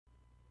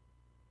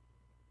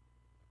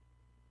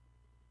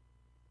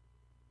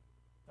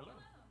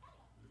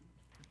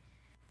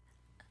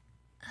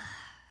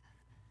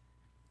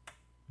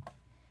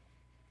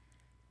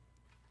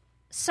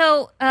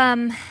So,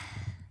 when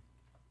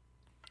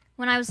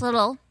I was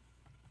little,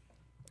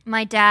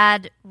 my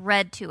dad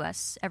read to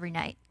us every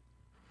night.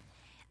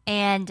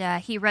 And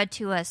he read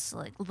to us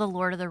like The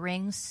Lord of the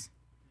Rings.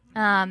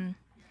 I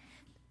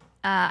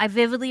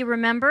vividly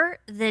remember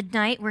the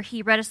night where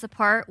he read us the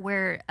part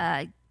where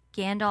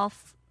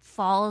Gandalf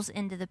falls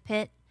into the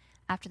pit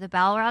after the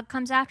Balrog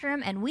comes after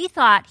him, and we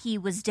thought he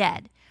was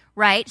dead,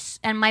 right?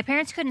 And my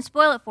parents couldn't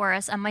spoil it for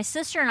us, and my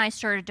sister and I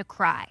started to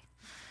cry.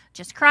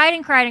 Just cried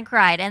and cried and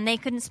cried, and they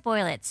couldn't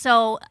spoil it.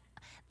 So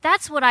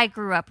that's what I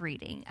grew up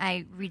reading.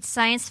 I read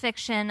science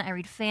fiction, I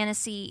read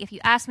fantasy. If you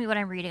ask me what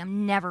I'm reading,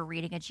 I'm never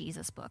reading a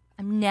Jesus book.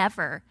 I'm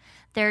never.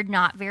 They're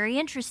not very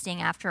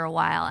interesting after a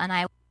while, and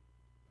I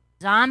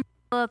zombie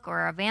book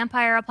or a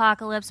vampire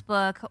apocalypse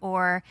book,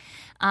 or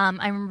I'm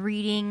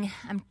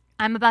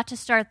about to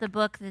start the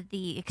book that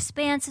The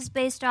Expanse is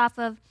based off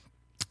of.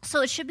 So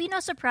it should be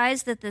no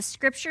surprise that the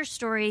scripture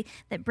story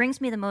that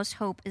brings me the most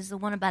hope is the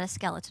one about a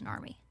skeleton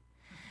army.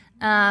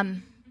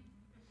 And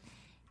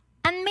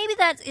maybe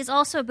that is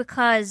also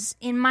because,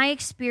 in my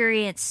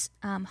experience,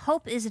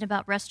 hope isn't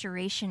about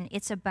restoration.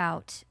 It's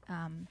about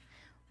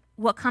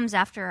what comes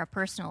after a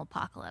personal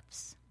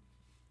apocalypse.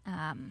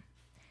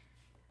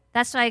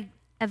 That's why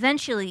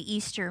eventually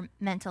Easter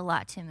meant a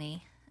lot to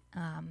me,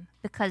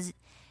 because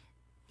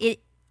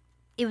it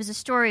was a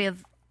story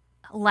of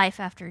life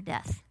after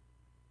death.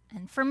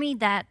 And for me,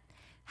 that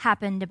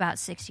happened about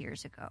 6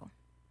 years ago.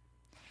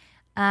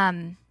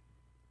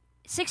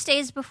 6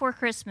 days before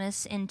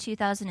Christmas in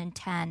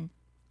 2010,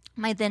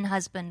 my then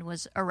husband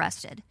was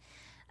arrested.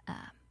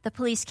 The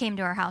police came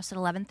to our house at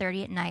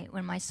 11:30 at night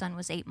when my son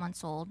was 8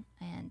 months old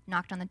and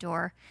knocked on the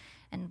door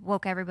and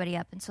woke everybody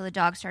up. And so the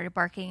dog started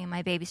barking and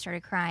my baby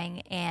started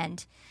crying.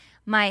 And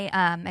my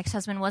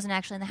ex-husband wasn't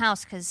actually in the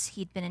house because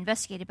he'd been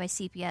investigated by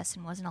CPS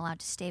and wasn't allowed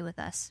to stay with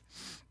us.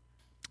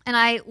 And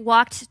I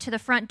walked to the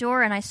front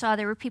door and I saw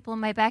there were people in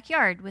my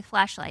backyard with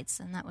flashlights,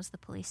 and that was the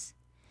police.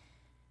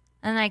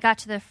 And then I got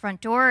to the front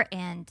door,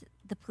 and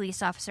the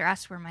police officer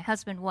asked where my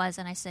husband was,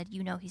 and I said,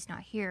 he's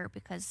not here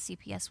because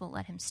CPS won't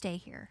let him stay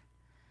here.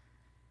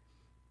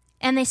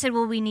 And they said,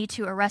 well, we need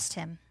to arrest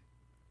him.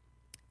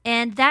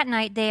 And that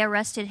night, they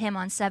arrested him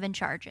on 7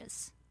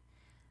 charges.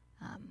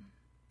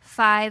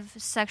 5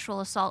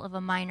 sexual assault of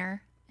a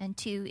minor, and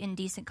 2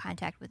 indecent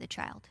contact with a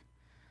child,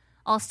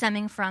 all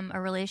stemming from a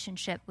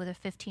relationship with a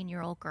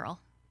 15-year-old girl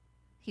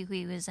who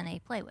he was in a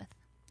play with.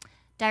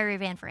 Diary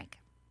of Anne Frank.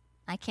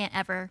 I can't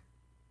ever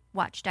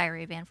watch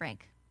Diary of Anne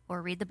Frank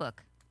or read the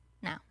book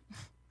now.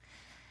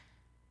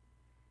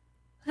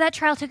 That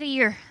trial took a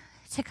year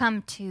to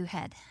come to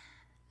head.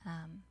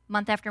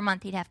 Month after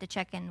month, he'd have to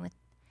check in with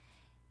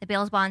the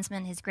bail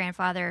bondsman. His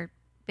grandfather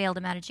bailed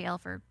him out of jail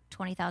for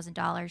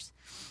 $20,000.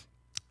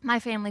 My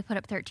family put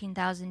up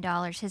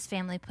 $13,000. His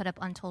family put up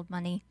untold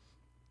money.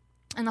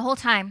 And the whole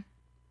time,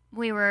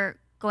 we were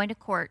going to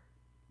court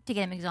to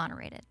get him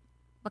exonerated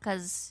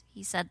because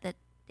he said that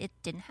it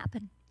didn't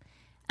happen.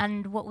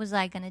 And what was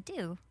I going to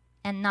do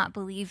and not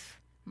believe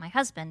my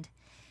husband?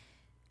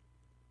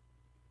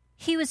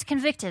 He was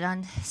convicted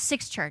on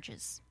 6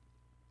 charges.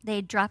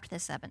 They dropped the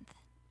 7th.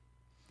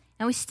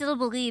 And we still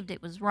believed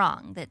it was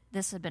wrong, that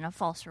this had been a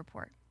false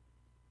report.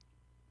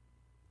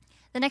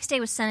 The next day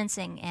was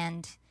sentencing,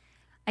 and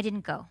I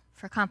didn't go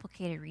for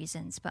complicated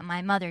reasons, but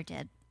my mother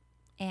did.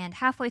 And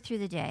halfway through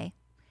the day,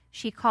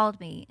 she called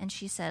me and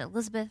she said,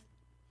 Elizabeth,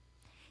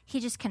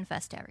 he just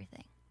confessed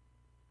everything.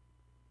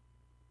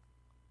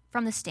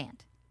 From the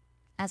stand,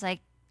 as I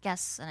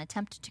guess an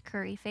attempt to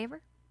curry favor.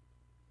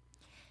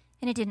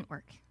 And it didn't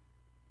work,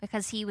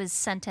 because he was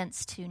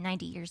sentenced to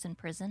 90 years in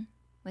prison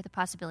with a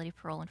possibility of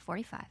parole in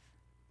 45.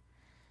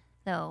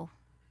 Though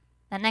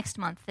that next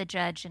month, the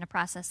judge, in a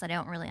process that I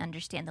don't really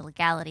understand the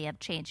legality of,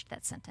 changed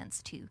that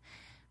sentence to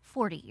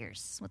 40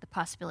 years with the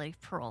possibility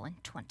of parole in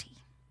 20.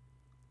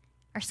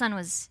 Our son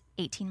was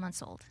 18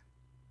 months old.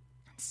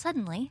 And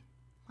suddenly,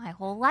 my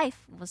whole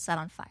life was set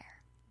on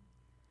fire.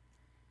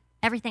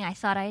 Everything I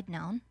thought I had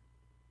known,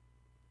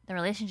 the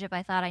relationship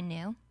I thought I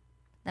knew,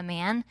 the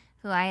man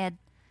who I had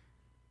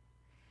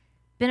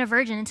been a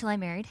virgin until I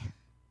married,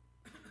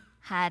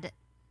 had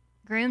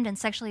groomed and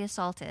sexually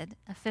assaulted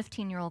a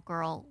 15-year-old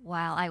girl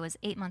while I was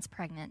 8 months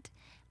pregnant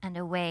and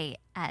away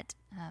at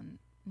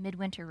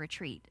midwinter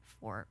retreat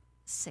for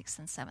 6th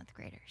and 7th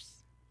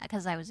graders,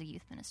 because I was a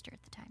youth minister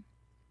at the time.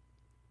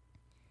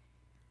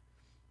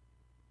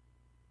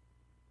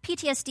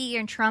 PTSD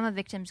and trauma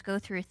victims go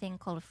through a thing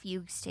called a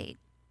fugue state,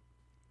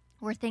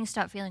 where things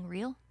stop feeling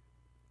real,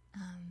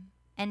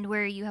 and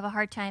where you have a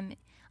hard time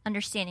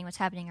understanding what's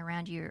happening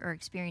around you or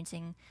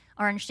experiencing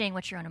or understanding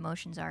what your own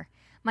emotions are.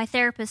 My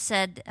therapist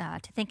said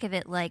to think of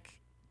it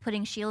like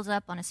putting shields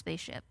up on a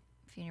spaceship.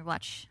 If you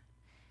watch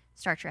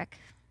Star Trek,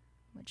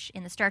 which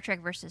in the Star Trek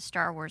versus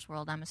Star Wars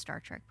world, I'm a Star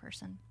Trek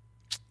person.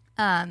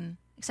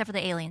 Except for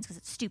the aliens, because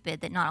it's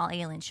stupid that not all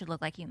aliens should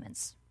look like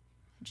humans.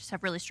 I just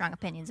have really strong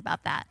opinions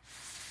about that.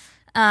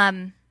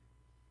 The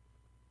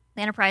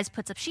Enterprise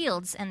puts up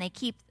shields, and they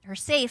keep her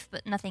safe,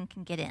 but nothing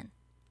can get in.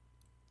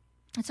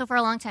 And so for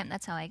a long time,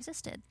 that's how I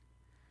existed.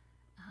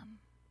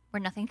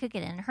 where nothing could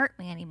get in and hurt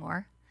me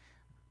anymore,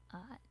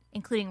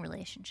 including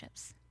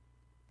relationships.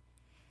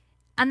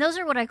 And those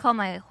are what I call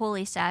my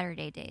Holy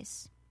Saturday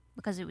days,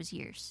 because it was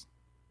years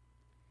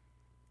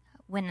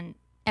when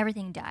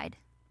everything died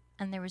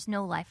and there was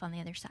no life on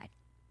the other side.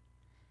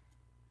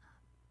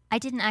 I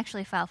didn't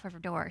actually file for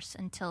divorce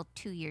until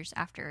 2 years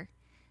after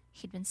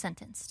he'd been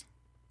sentenced,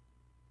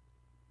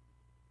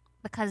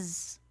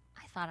 because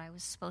I thought I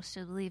was supposed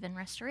to believe in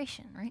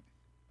restoration, right?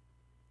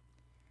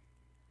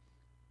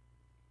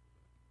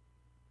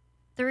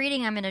 The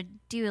reading I'm going to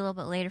do a little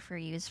bit later for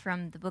you is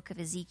from the book of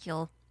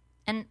Ezekiel.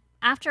 And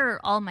after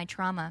all my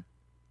trauma,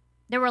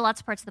 there were lots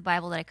of parts of the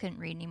Bible that I couldn't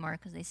read anymore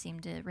because they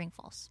seemed to ring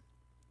false.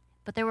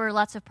 But there were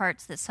lots of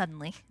parts that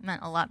suddenly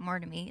meant a lot more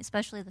to me,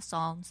 especially the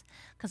Psalms,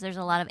 because there's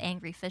a lot of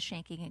angry fist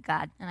shanking at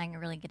God, and I can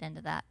really get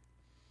into that.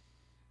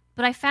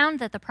 But I found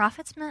that the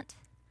prophets meant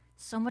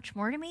so much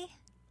more to me,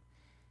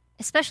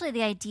 especially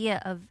the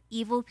idea of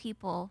evil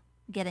people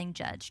getting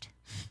judged.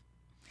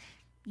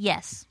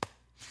 Yes.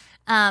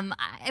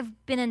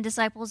 I've been in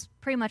Disciples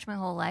pretty much my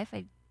whole life.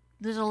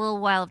 There's a little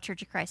while of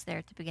Church of Christ there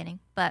at the beginning,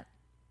 but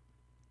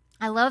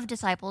I love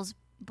Disciples.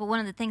 But one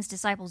of the things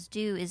Disciples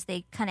do is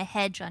they kind of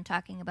hedge on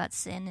talking about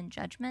sin and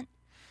judgment,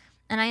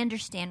 and I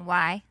understand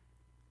why.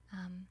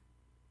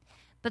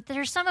 But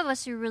there are some of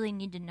us who really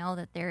need to know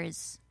that there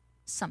is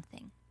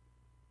something,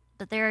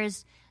 that there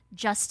is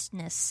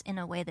justness in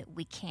a way that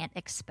we can't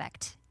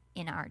expect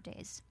in our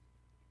days.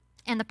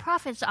 And the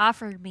prophets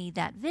offered me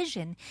that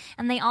vision,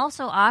 and they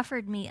also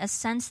offered me a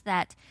sense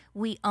that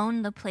we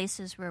own the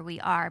places where we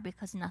are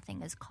because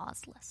nothing is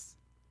causeless.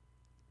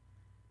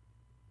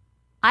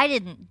 I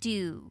didn't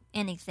do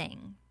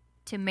anything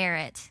to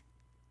merit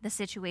the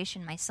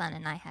situation my son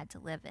and I had to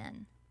live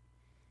in,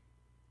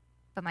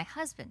 but my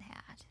husband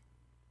had.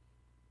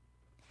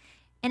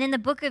 And in the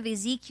book of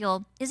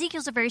Ezekiel,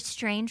 Ezekiel's a very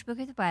strange book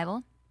of the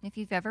Bible, if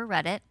you've ever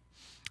read it.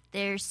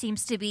 There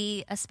seems to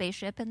be a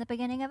spaceship in the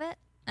beginning of it.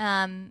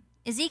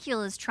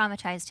 Ezekiel is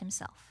traumatized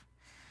himself.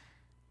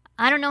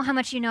 I don't know how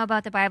much you know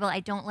about the Bible. I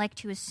don't like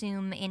to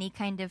assume any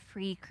kind of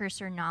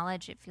precursor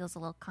knowledge. It feels a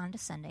little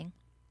condescending.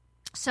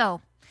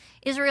 So,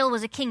 Israel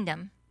was a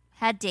kingdom,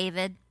 had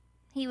David.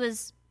 He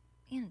was,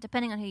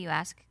 depending on who you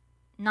ask,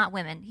 not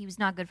women. He was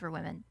not good for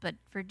women, but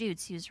for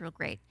dudes, he was real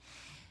great.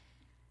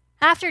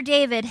 After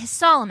David,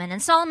 Solomon.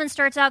 And Solomon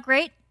starts out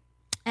great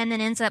and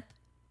then ends up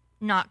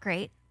not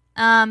great.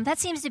 That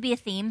seems to be a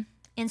theme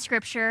in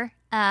Scripture.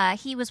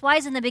 He was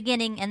wise in the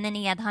beginning, and then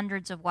he had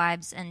hundreds of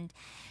wives and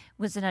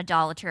was an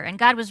idolater. And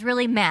God was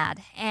really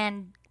mad.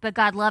 But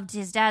God loved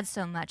his dad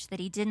so much that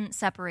he didn't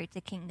separate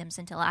the kingdoms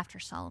until after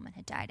Solomon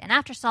had died. And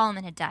after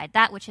Solomon had died,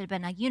 that which had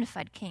been a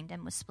unified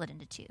kingdom was split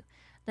into two.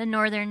 The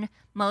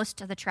northernmost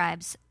of the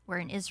tribes were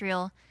in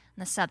Israel,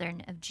 and the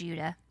southern of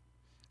Judah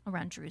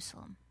around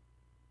Jerusalem.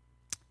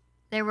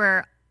 There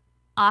were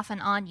off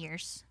and on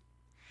years.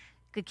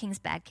 Good kings,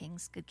 bad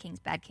kings, good kings,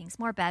 bad kings,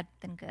 more bad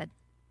than good.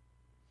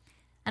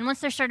 And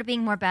once there started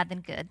being more bad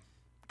than good,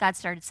 God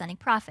started sending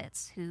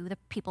prophets who the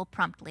people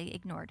promptly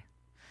ignored.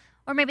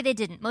 Or maybe they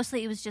didn't.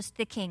 Mostly it was just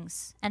the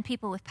kings and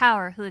people with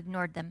power who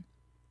ignored them.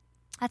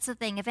 That's the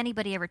thing. If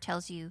anybody ever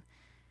tells you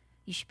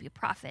you should be a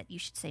prophet, you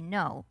should say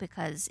no,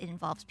 because it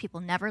involves people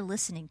never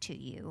listening to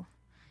you,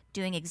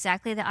 doing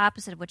exactly the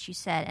opposite of what you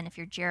said. And if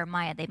you're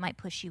Jeremiah, they might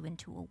push you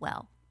into a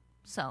well.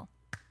 So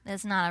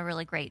that's not a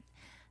really great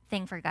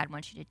thing for God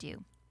wants you to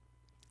do.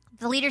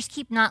 The leaders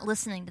keep not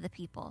listening to the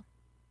people.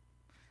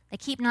 They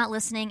keep not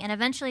listening, and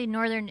eventually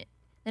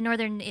the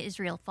northern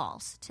Israel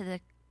falls to the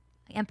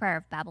empire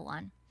of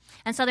Babylon.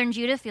 And southern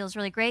Judah feels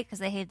really great because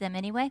they hate them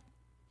anyway.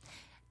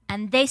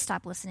 And they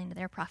stop listening to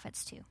their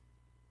prophets too.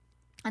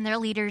 And their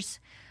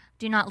leaders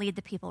do not lead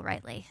the people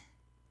rightly.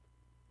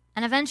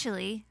 And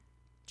eventually,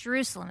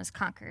 Jerusalem is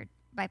conquered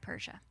by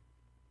Persia.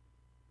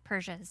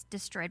 Persia has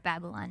destroyed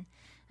Babylon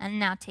and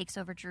now takes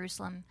over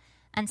Jerusalem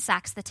and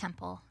sacks the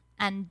temple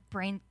and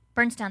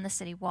burns down the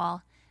city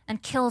wall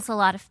and kills a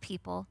lot of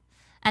people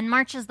and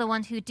marches the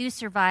ones who do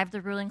survive,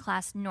 the ruling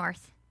class,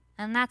 north.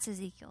 And that's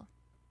Ezekiel.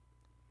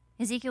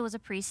 Ezekiel was a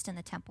priest in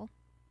the temple,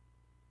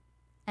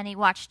 and he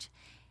watched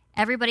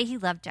everybody he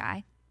loved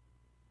die,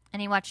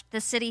 and he watched the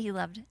city he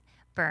loved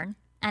burn,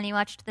 and he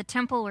watched the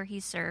temple where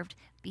he served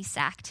be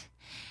sacked.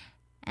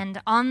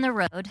 And on the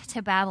road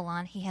to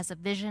Babylon, he has a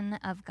vision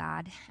of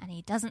God, and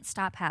he doesn't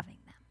stop having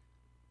them.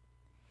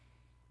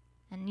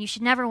 And you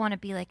should never want to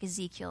be like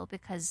Ezekiel,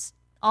 because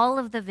all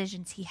of the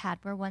visions he had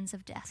were ones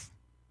of death.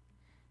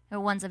 They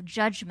were ones of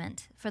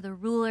judgment for the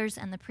rulers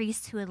and the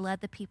priests who had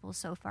led the people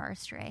so far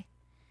astray.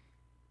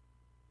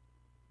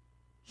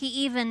 He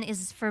even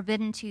is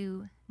forbidden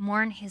to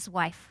mourn his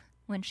wife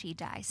when she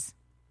dies.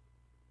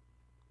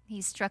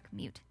 He's struck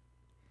mute,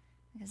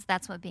 because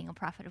that's what being a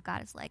prophet of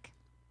God is like.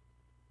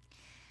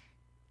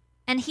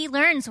 And he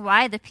learns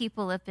why the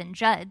people have been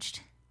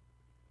judged,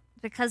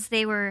 because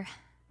they were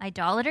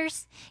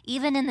idolaters,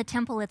 even in the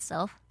temple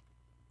itself,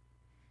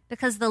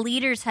 because the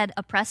leaders had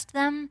oppressed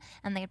them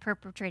and they had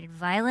perpetrated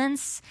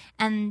violence,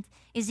 and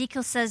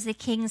Ezekiel says the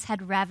kings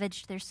had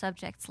ravaged their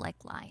subjects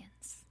like lions.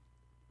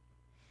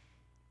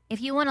 If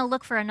you want to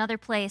look for another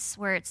place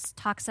where it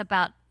talks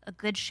about a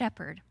good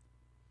shepherd,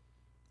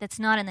 that's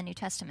not in the New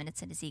Testament,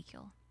 it's in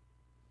Ezekiel.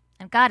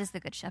 And God is the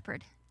good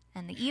shepherd,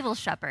 and the evil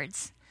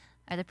shepherds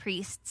are the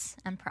priests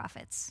and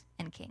prophets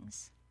and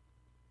kings.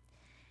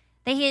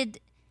 They had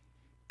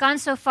gone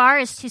so far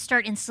as to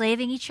start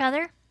enslaving each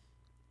other.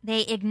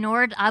 They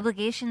ignored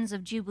obligations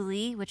of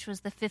Jubilee, which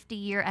was the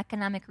 50-year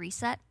economic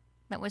reset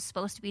that was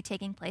supposed to be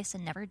taking place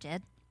and never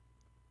did.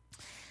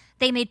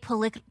 They made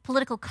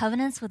political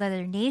covenants with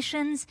other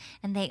nations,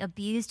 and they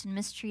abused and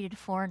mistreated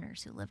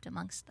foreigners who lived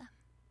amongst them.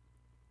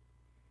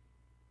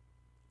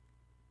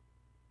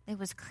 It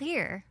was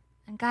clear,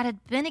 and God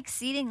had been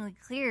exceedingly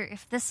clear,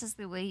 if this is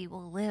the way you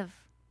will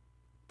live,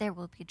 there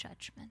will be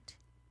judgment.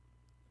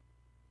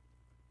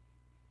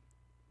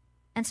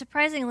 And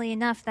surprisingly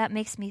enough, that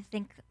makes me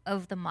think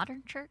of the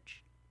modern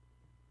church.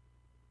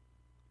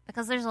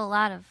 Because there's a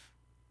lot of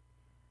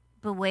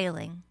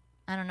bewailing.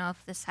 I don't know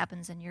if this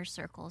happens in your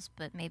circles,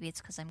 but maybe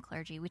it's because I'm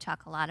clergy. We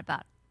talk a lot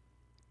about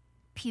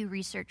Pew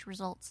Research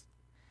results,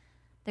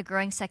 the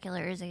growing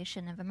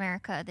secularization of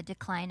America, the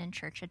decline in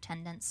church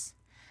attendance,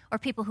 or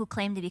people who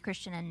claim to be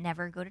Christian and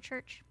never go to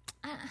church.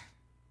 I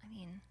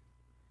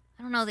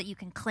don't know that you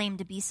can claim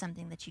to be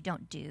something that you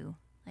don't do.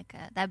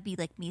 That'd be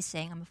like me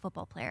saying I'm a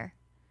football player,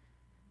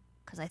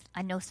 because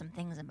I know some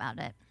things about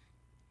it.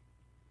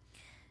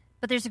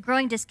 But there's a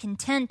growing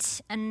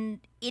discontent, and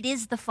it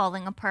is the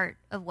falling apart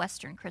of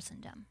Western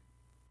Christendom.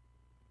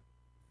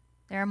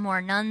 There are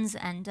more nones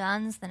and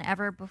dones than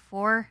ever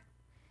before.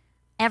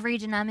 Every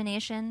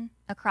denomination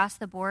across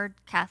the board,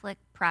 Catholic,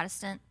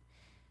 Protestant,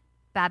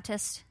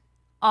 Baptist,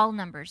 all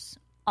numbers,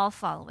 all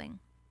following,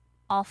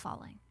 all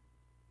falling.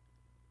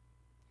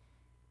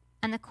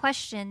 And the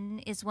question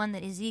is one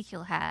that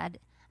Ezekiel had,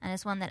 and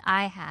is one that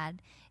I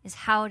had, is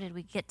how did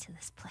we get to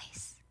this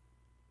place?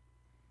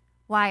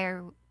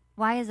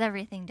 Why is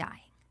everything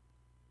dying?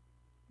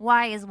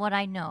 Why is what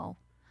I know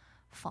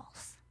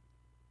false?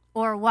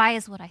 Or why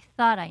is what I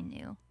thought I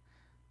knew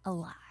a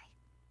lie?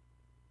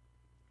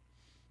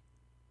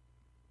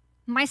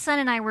 My son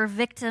and I were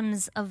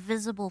victims of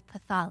visible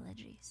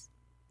pathologies.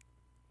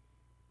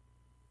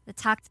 The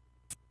toxic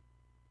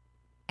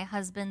my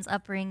husband's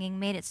upbringing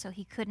made it so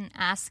he couldn't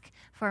ask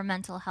for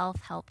mental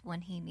health help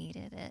when he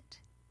needed it.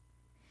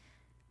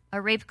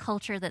 A rape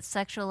culture that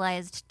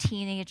sexualized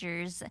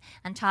teenagers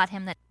and taught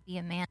him that to be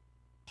a man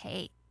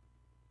hate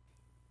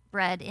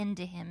bred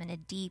into him in a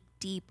deep,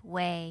 deep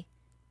way.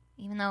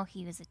 Even though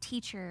he was a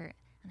teacher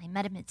and I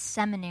met him at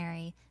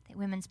seminary, that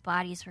women's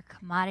bodies were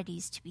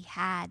commodities to be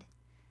had,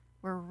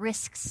 were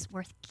risks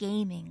worth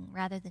gaming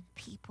rather than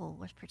people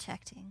worth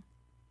protecting.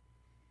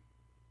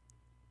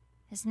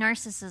 His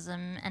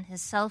narcissism and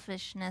his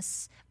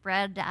selfishness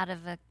bred out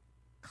of a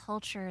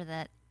culture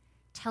that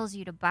tells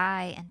you to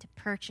buy and to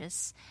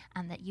purchase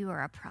and that you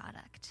are a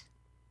product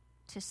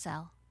to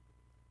sell.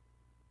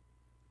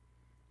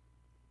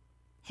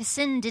 His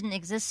sin didn't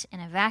exist in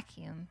a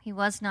vacuum. He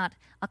was not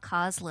a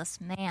causeless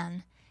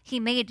man. He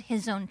made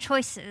his own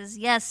choices,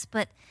 yes,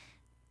 but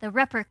the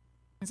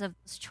repercussions of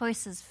those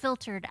choices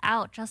filtered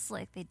out just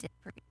like they did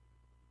for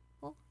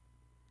people.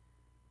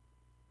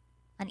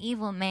 An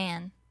evil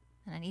man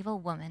and an evil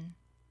woman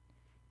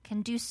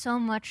can do so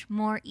much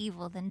more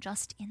evil than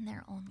just in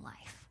their own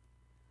life.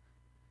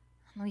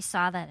 And we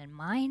saw that in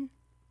mine.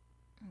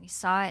 We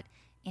saw it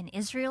in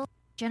Israel.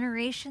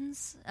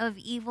 Generations of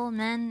evil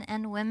men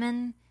and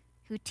women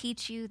who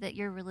teach you that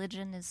your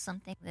religion is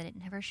something that it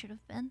never should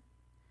have been,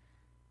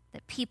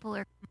 that people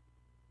are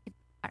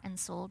bought and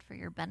sold for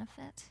your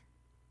benefit.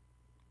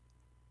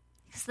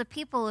 Because the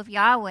people of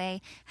Yahweh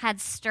had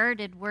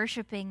started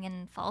worshiping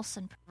in false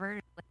and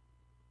perverted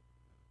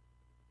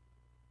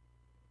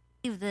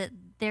ways, that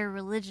their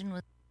religion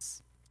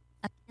was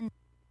akin.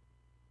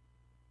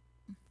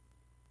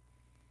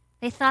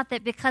 They thought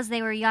that because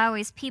they were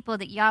Yahweh's people,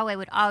 that Yahweh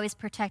would always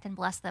protect and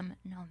bless them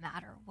no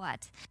matter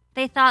what.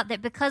 They thought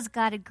that because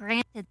God had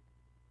granted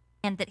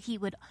and that he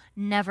would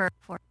never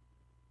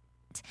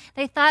forget.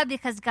 They thought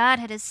because God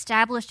had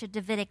established a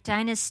Davidic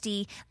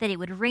dynasty that it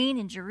would reign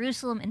in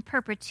Jerusalem in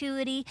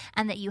perpetuity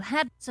and that you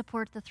had to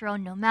support the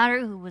throne no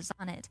matter who was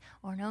on it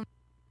or no.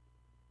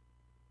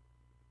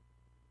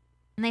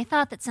 And they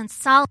thought that since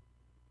Solomon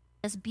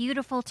had this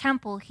beautiful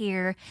temple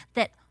here,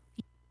 that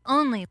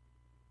only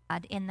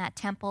God in that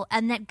temple,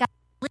 and that God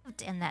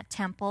lived in that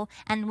temple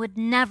and would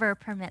never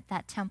permit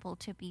that temple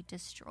to be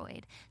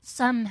destroyed.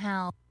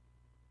 Somehow,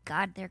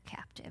 God their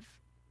captive.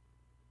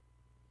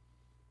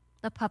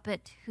 The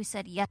puppet who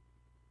said yes,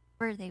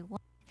 whatever they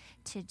wanted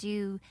to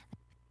do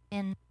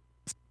in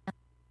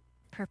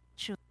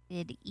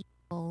perpetuated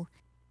evil,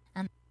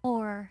 and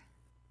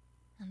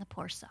the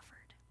poor suffered.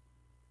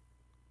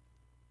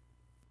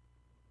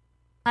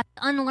 I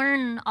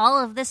unlearn all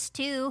of this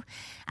too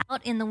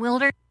out in the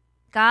wilderness.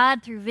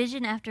 God, through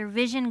vision after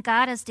vision,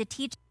 God has to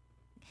teach.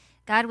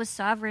 God was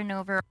sovereign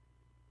over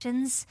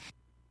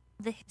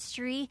the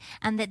history,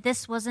 and that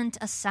this wasn't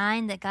a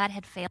sign that God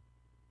had failed.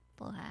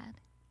 People had.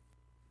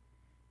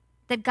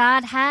 That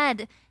God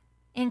had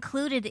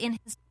included in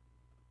his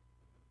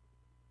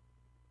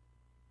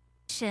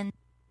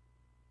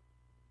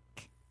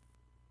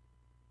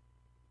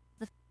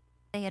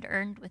they had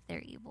earned with their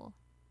evil.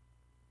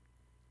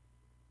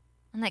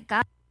 And that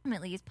God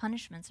ultimately, his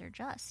punishments are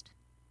just.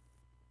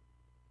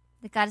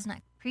 That God is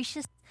not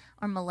capricious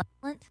or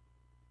malevolent,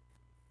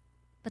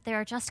 but there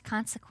are just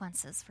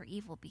consequences for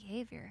evil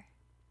behavior.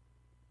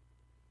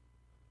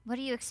 What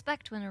do you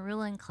expect when a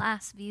ruling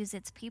class views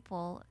its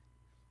people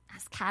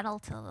as cattle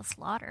to the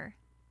slaughter?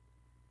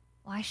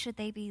 Why should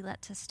they be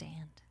let to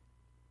stand?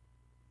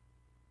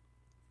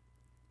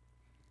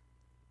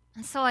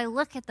 And so I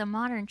look at the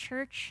modern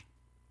church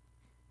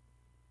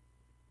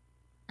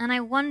and I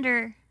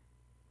wonder,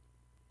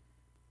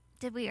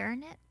 did we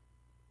earn it?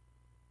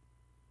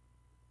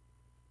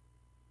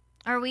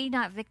 Are we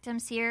not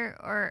victims here,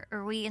 or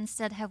are we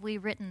instead, have we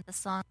written the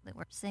song that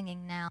we're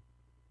singing now?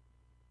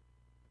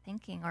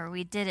 Thinking, or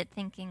we did it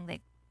thinking that he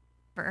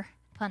will never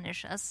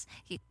punish us.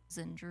 He is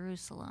in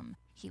Jerusalem.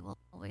 He will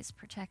always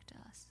protect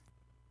us.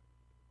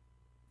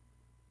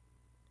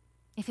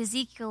 If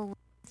Ezekiel were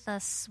with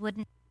us,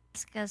 wouldn't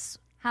ask us,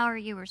 how are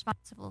you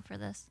responsible for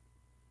this?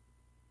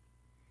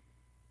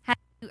 How have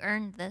you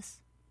earned this?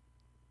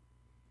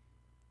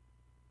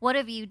 What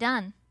have you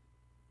done?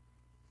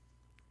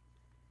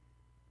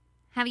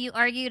 Have you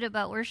argued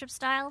about worship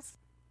styles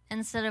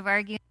instead of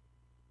arguing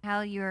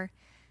how you're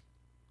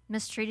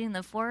mistreating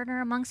the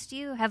foreigner amongst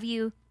you? Have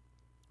you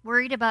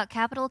worried about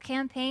capital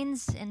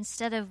campaigns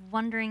instead of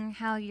wondering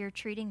how you're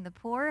treating the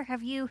poor?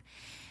 Have you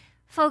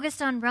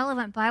focused on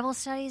relevant Bible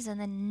studies and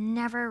then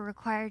never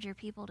required your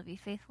people to be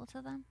faithful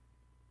to them?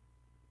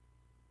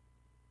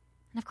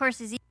 And of course,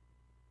 Ezekiel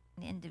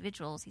isn't talking to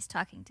individuals, he's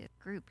talking to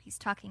a group, he's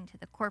talking to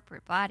the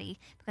corporate body,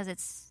 because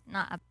it's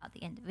not about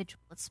the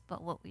individual, it's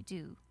about what we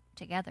do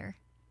together.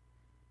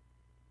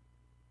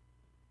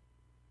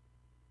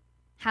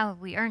 How have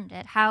we earned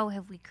it? How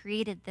have we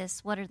created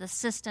this? What are the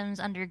systems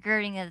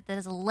undergirding it that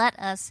has let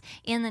us,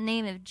 in the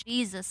name of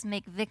Jesus,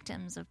 make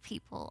victims of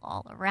people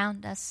all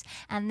around us,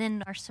 and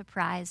then are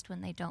surprised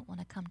when they don't want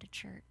to come to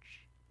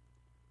church?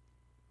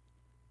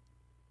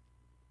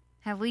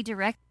 Have we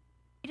directed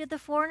the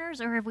foreigners,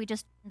 or have we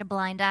just turned a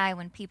blind eye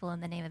when people in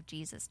the name of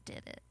Jesus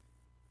did it?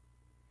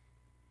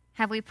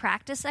 Have we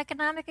practiced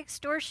economic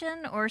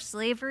extortion or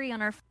slavery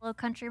on our fellow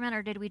countrymen,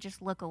 or did we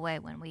just look away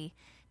when we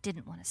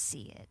didn't want to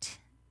see it?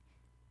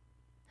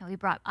 Have we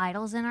brought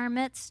idols in our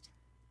midst,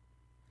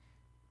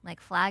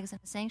 like flags in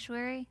a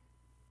sanctuary,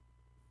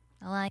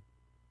 allowing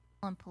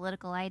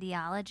political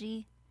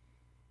ideology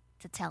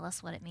to tell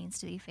us what it means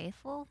to be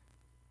faithful?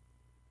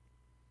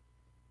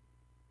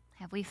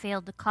 Have we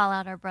failed to call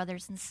out our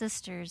brothers and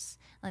sisters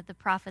like the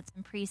prophets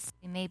and priests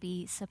we may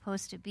be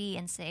supposed to be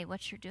and say,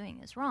 what you're doing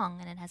is wrong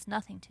and it has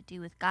nothing to do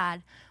with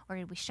God? Or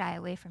did we shy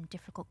away from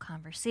difficult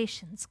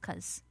conversations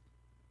because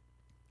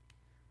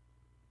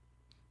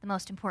the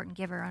most important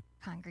giver on our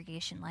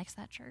congregation likes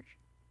that church?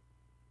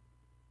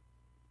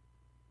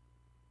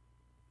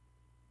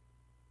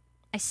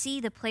 I see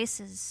the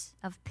places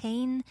of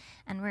pain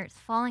and where it's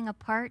falling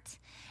apart,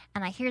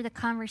 and I hear the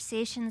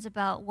conversations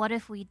about what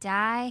if we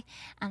die,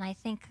 and I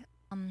think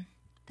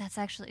that's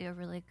actually a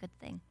really good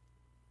thing.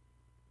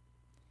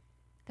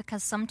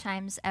 Because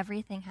sometimes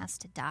everything has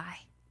to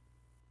die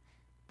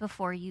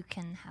before you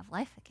can have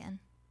life again.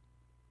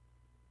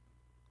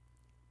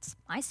 It's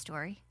my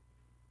story.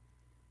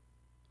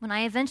 When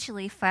I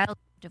eventually filed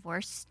for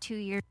divorce 2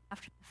 years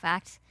after the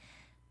fact,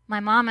 my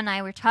mom and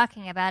I were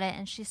talking about it,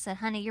 and she said,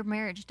 honey, your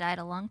marriage died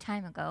a long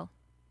time ago.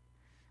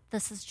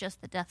 This is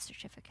just the death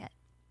certificate.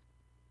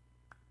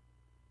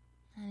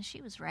 And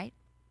she was right.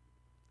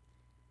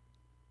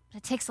 But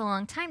it takes a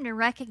long time to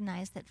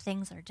recognize that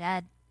things are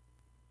dead.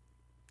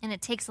 And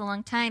it takes a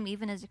long time,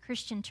 even as a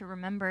Christian, to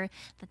remember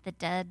that the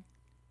dead,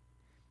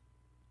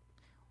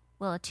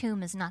 well, a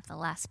tomb is not the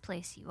last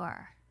place you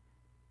are.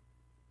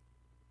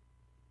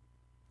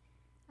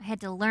 I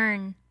had to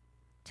learn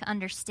to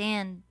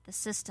understand the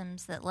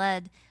systems that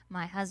led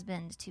my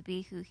husband to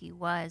be who he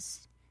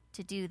was,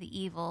 to do the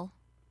evil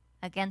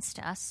against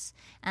us,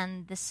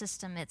 and the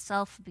system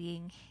itself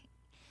being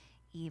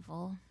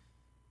evil.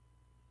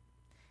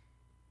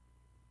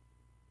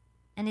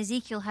 And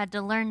Ezekiel had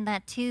to learn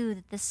that too,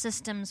 that the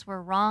systems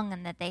were wrong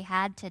and that they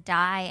had to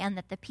die, and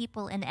that the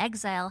people in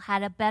exile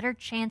had a better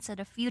chance at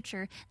a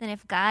future than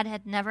if God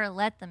had never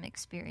let them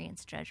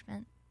experience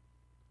judgment.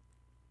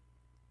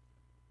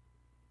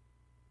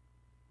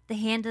 The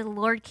hand of the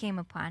Lord came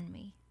upon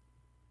me,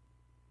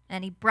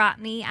 and he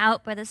brought me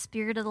out by the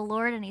Spirit of the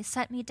Lord, and he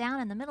set me down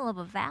in the middle of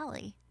a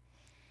valley,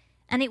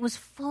 and it was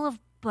full of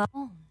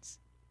bones.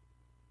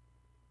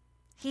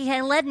 He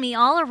had led me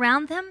all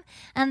around them,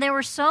 and there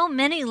were so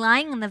many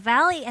lying in the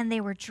valley, and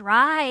they were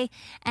dry.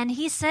 And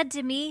he said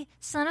to me,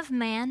 Son of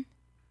man,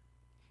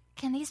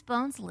 can these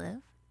bones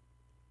live?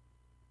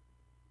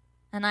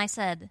 And I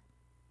said,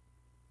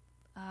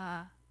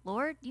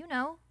 Lord, you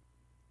know.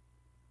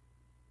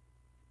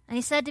 And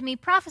he said to me,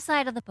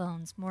 prophesy to the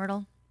bones,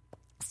 mortal.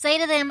 Say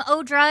to them,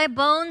 O dry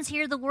bones,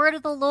 hear the word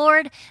of the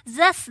Lord.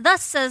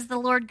 Thus says the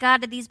Lord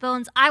God to these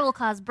bones, I will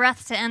cause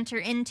breath to enter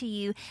into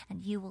you,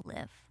 and you will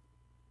live.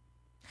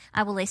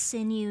 I will lay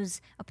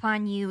sinews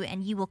upon you,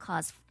 and you will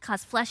cause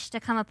flesh to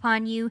come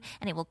upon you,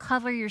 and it will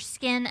cover your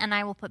skin, and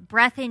I will put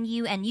breath in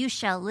you, and you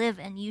shall live,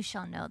 and you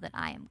shall know that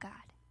I am God.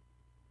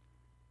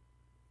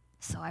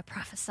 So I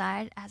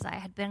prophesied as I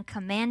had been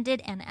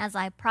commanded, and as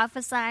I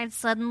prophesied,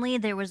 suddenly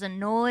there was a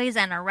noise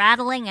and a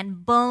rattling,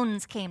 and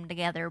bones came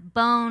together,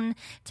 bone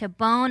to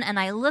bone. And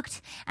I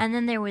looked, and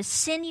then there was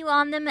sinew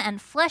on them,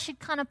 and flesh had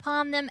come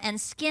upon them,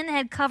 and skin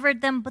had covered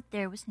them, but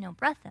there was no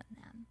breath in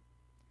them.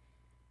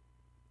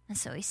 And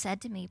so he said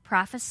to me,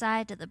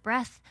 prophesy to the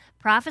breath,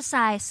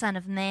 prophesy, son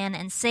of man,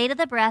 and say to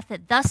the breath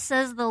that thus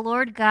says the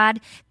Lord God,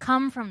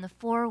 come from the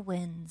four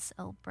winds,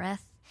 O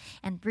breath,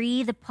 and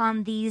breathe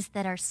upon these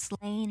that are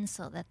slain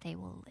so that they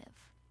will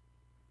live.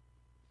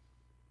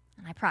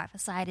 And I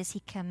prophesied as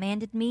he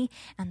commanded me,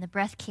 and the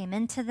breath came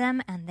into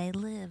them, and they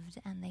lived,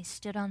 and they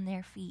stood on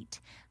their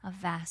feet, a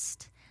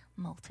vast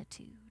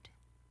multitude.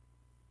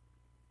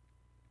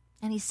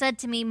 And he said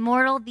to me,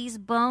 mortal, these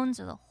bones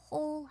are the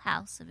whole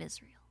house of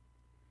Israel.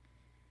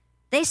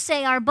 They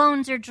say our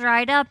bones are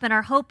dried up and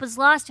our hope is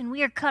lost and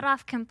we are cut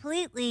off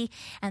completely.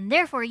 And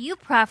therefore you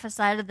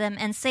prophesy to them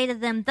and say to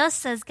them, thus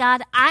says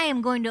God, I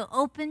am going to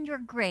open your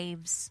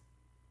graves.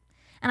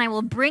 And I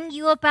will bring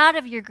you up out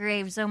of your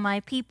graves, O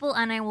my people,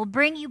 and I will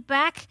bring you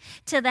back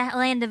to the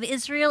land of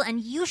Israel. And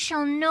you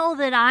shall know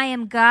that I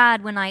am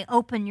God when I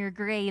open your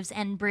graves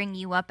and bring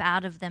you up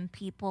out of them,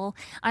 people.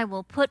 I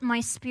will put my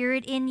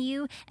spirit in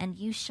you and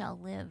you shall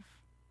live.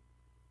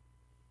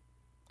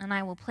 And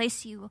I will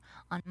place you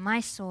on my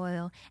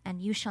soil,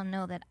 and you shall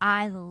know that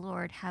I, the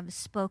Lord, have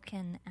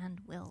spoken and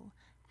will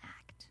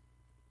act.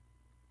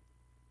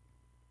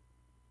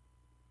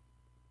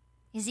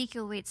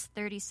 Ezekiel waits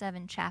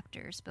 37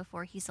 chapters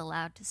before he's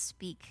allowed to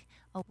speak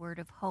a word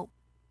of hope.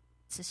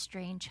 It's a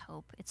strange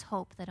hope. It's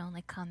hope that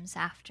only comes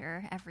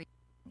after everything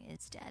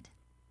is dead.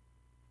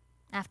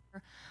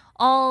 After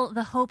all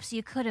the hopes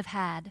you could have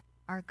had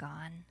are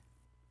gone.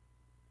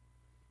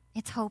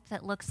 It's hope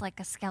that looks like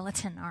a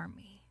skeleton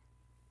army.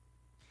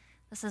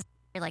 This is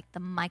like the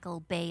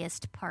Michael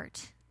Bayest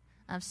part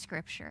of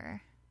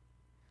Scripture.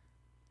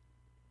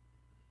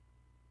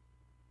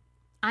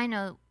 I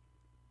know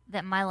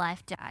that my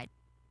life died.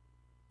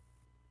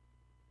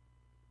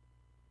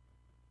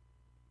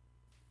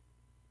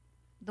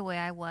 The way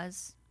I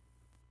was.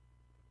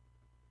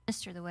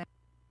 Mr. The way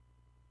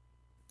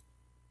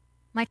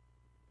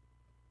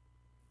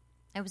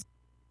I was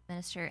a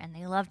minister, and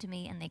they loved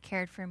me and they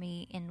cared for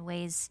me in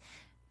ways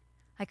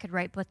I could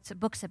write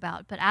books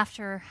about, but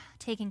after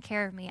taking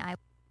care of me, I wasn't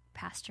a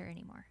pastor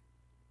anymore.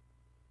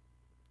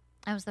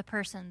 I was the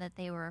person that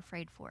they were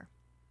afraid for.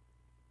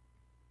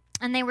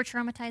 And they were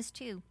traumatized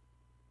too.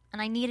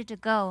 And I needed to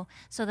go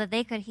so that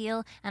they could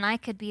heal and I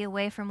could be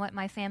away from what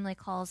my family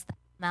calls the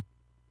mountain.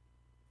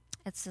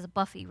 It's a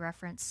Buffy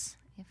reference,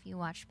 if you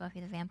watched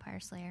Buffy the Vampire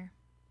Slayer.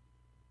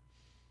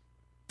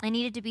 I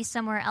needed to be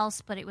somewhere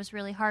else, but it was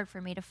really hard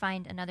for me to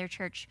find another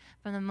church.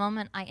 From the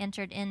moment I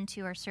entered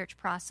into our search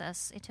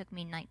process, it took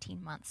me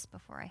 19 months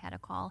before I had a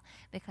call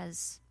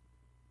because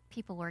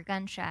people were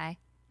gun-shy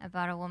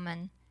about a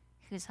woman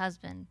whose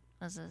husband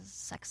was a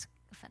sex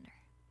offender.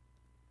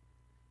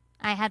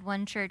 I had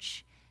one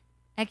church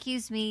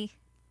accuse me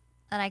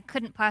that I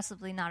couldn't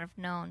possibly not have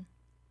known,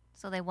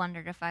 so they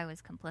wondered if I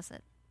was complicit.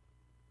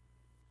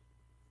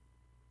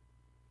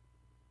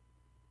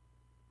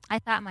 I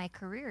thought my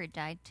career had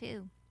died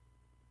too.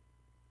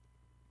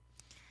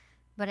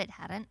 But it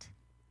hadn't.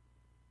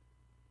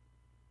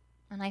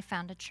 And I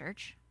found a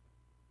church.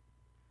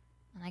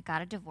 And I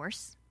got a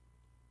divorce.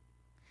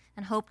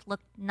 And hope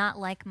looked not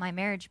like my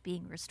marriage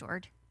being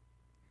restored.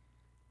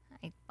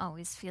 I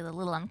always feel a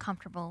little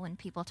uncomfortable when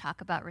people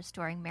talk about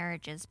restoring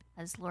marriages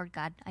because, Lord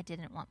God, I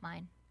didn't want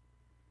mine.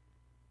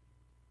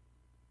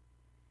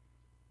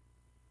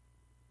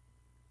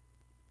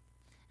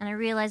 And I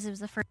realized it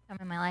was the first time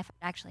in my life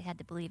I actually had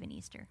to believe in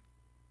Easter.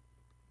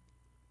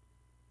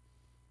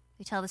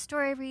 We tell the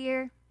story every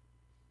year.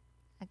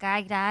 A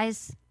guy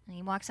dies, and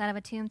he walks out of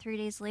a tomb 3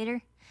 days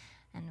later,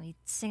 and we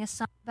sing a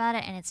song about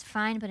it, and it's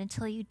fine, but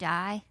until you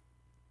die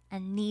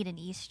and need an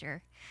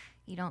Easter,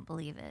 you don't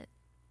believe it.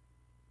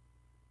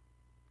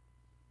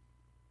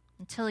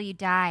 Until you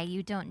die,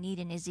 you don't need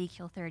an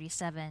Ezekiel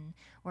 37,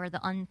 where the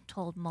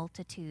untold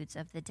multitudes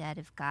of the dead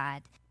of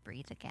God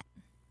breathe again.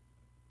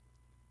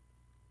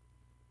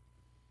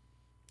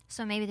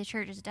 So maybe the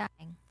church is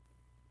dying.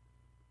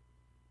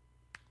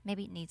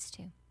 Maybe it needs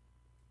to.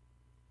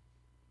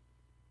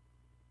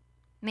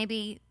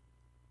 Maybe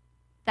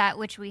that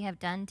which we have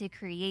done to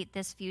create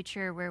this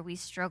future where we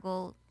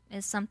struggle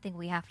is something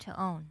we have to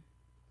own.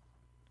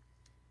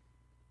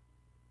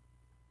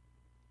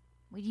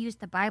 We use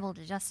the Bible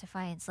to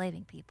justify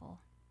enslaving people.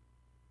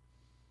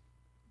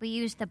 We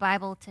use the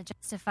Bible to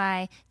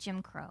justify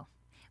Jim Crow.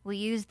 We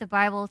use the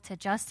Bible to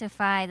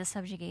justify the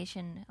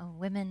subjugation of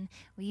women.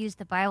 We use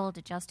the Bible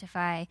to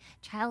justify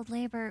child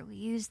labor. We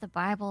use the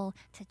Bible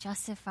to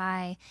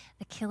justify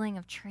the killing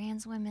of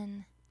trans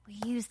women. We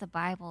use the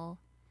Bible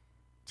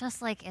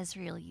just like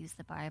Israel used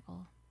the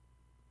Bible.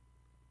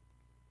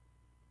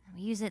 And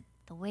we use it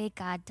the way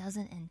God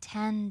doesn't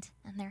intend,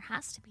 and there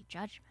has to be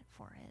judgment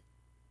for it.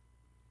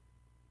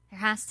 There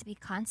has to be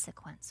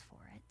consequence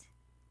for it.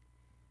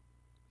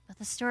 But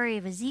the story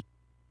of Ezekiel,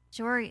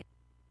 story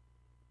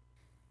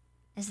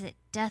is that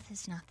death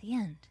is not the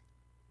end.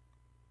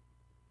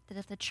 That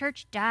if the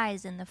church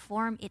dies in the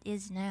form it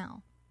is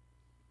now,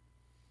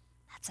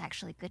 that's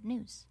actually good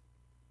news.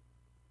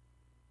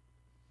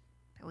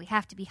 But we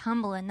have to be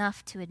humble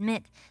enough to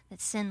admit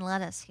that sin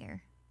led us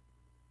here.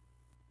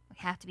 We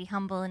have to be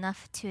humble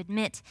enough to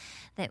admit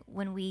that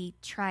when we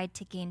tried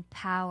to gain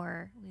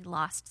power, we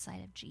lost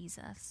sight of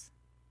Jesus.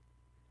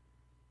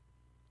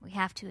 We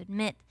have to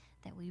admit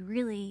that we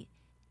really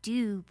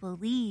do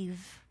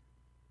believe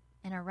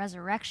in a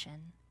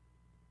resurrection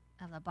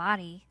of the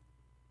body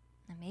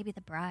and maybe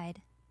the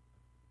bride.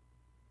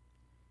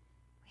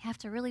 We have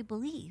to really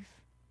believe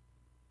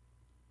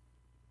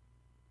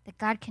that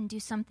God can do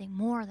something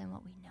more than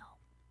what we know.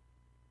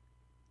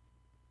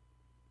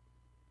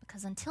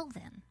 Because until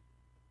then,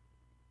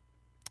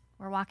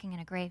 we're walking in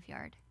a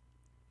graveyard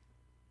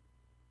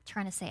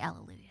trying to say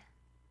hallelujah.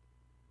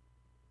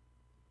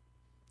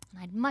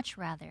 And I'd much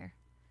rather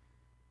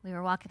we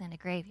were walking in a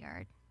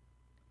graveyard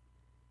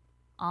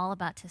all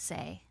about to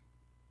say,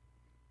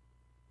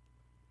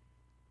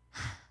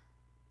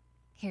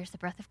 here's the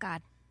breath of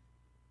God,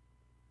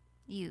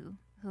 you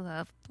who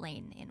have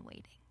lain in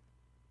waiting.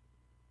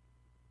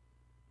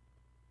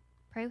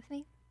 Pray with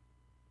me.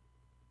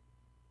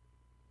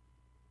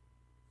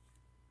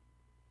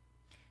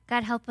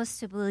 God, help us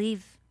to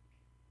believe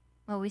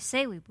what we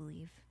say we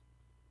believe,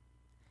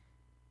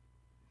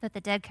 that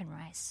the dead can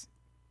rise,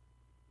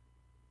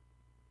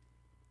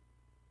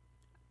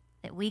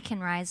 that we can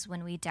rise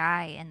when we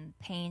die in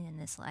pain in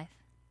this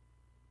life,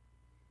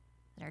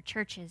 that our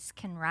churches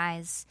can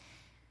rise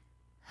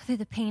through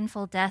the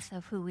painful death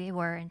of who we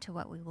were into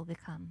what we will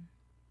become.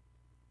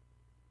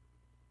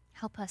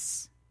 Help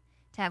us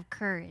to have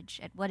courage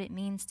at what it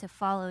means to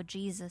follow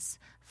Jesus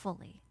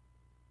fully,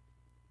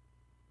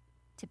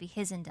 to be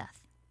his in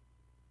death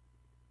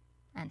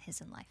and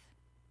his in life.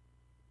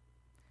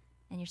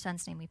 In your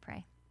Son's name we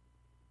pray.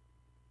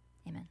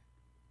 Amen.